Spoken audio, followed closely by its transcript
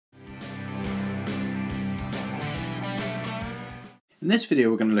In this video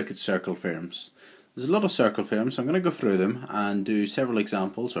we're going to look at circle theorems. There's a lot of circle theorems, so I'm going to go through them and do several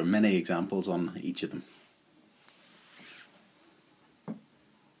examples, or many examples, on each of them.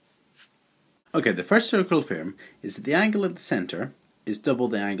 Okay, the first circle theorem is that the angle at the centre is double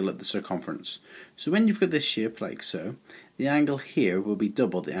the angle at the circumference. So when you've got this shape like so, the angle here will be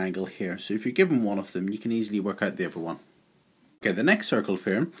double the angle here. So if you're given one of them, you can easily work out the other one. Okay, the next circle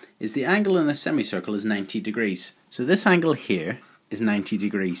theorem is the angle in a semicircle is 90 degrees. So this angle here is 90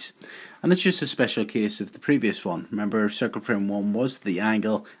 degrees. And it's just a special case of the previous one. Remember, circle theorem 1 was the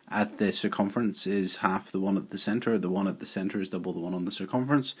angle at the circumference is half the one at the centre. The one at the centre is double the one on the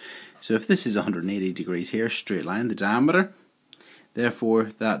circumference. So if this is 180 degrees here, straight line, the diameter, therefore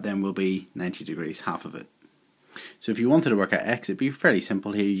that then will be 90 degrees, half of it. So if you wanted to work out x, it'd be fairly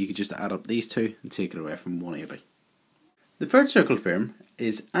simple here. You could just add up these two and take it away from 180. The third circle theorem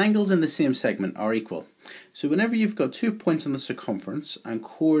is angles in the same segment are equal. So whenever you've got 2 points on the circumference and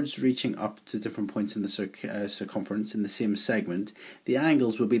chords reaching up to different points in the circumference in the same segment, the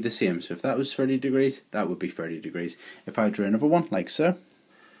angles will be the same. So if that was 30 degrees, that would be 30 degrees. If I drew another one, like so,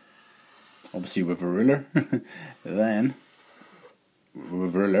 obviously with a ruler, then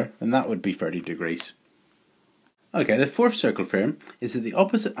that would be 30 degrees. Okay, the fourth circle theorem is that the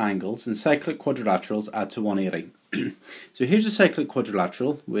opposite angles in cyclic quadrilaterals add to 180. So here's a cyclic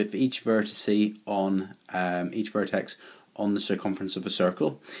quadrilateral with each vertex on the circumference of a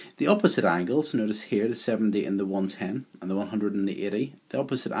circle. The opposite angles, notice here the 70 and the 110 and the 100 and the 80, the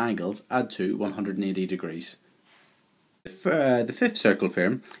opposite angles add to 180 degrees. The fifth circle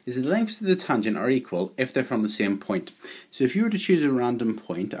theorem is that the lengths of the tangent are equal if they're from the same point. So if you were to choose a random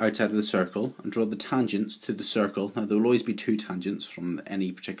point outside of the circle and draw the tangents to the circle, now there will always be two tangents from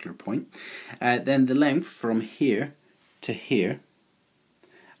any particular point, then the length from here to here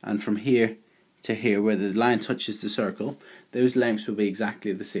and from here to here, where the line touches the circle, those lengths will be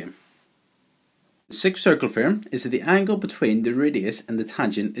exactly the same. The sixth circle theorem is that the angle between the radius and the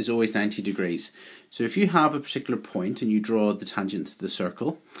tangent is always 90 degrees. So if you have a particular point and you draw the tangent to the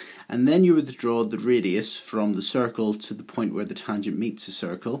circle, and then you would draw the radius from the circle to the point where the tangent meets the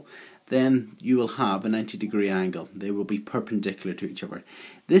circle, then you will have a 90-degree angle. They will be perpendicular to each other.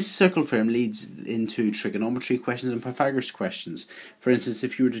 This circle theorem leads into trigonometry questions and Pythagoras questions. For instance,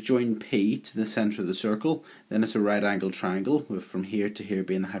 if you were to join P to the centre of the circle, then it's a right-angled triangle, with from here to here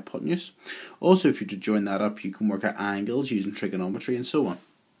being the hypotenuse. Also, if you were to join that up, you can work out angles using trigonometry and so on.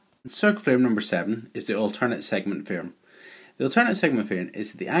 And circle theorem number 7 is the alternate segment theorem. The alternate segment theorem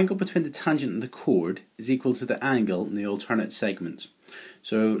is that the angle between the tangent and the chord is equal to the angle in the alternate segment.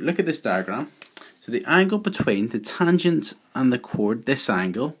 So look at this diagram. So the angle between the tangent and the chord, this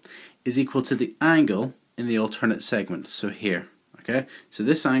angle, is equal to the angle in the alternate segment. So here, okay? So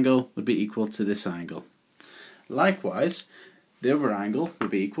this angle would be equal to this angle. Likewise, the other angle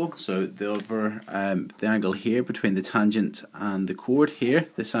would be equal. So the angle here between the tangent and the chord here,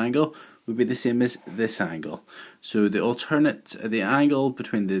 this angle, would be the same as this angle. So the angle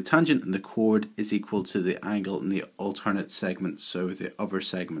between the tangent and the chord is equal to the angle in the alternate segment, so the other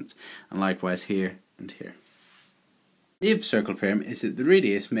segment, and likewise here and here. The eighth circle theorem is that the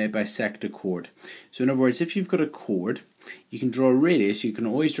radius may bisect a chord. So in other words, if you've got a chord, you can draw a radius. You can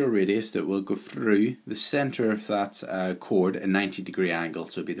always draw a radius that will go through the centre of that chord at a 90-degree angle,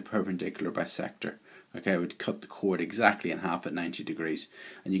 so it would be the perpendicular bisector. Okay, it would cut the chord exactly in half at 90 degrees.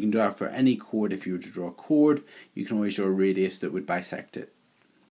 And you can do that for any chord. If you were to draw a chord, you can always draw a radius that would bisect it.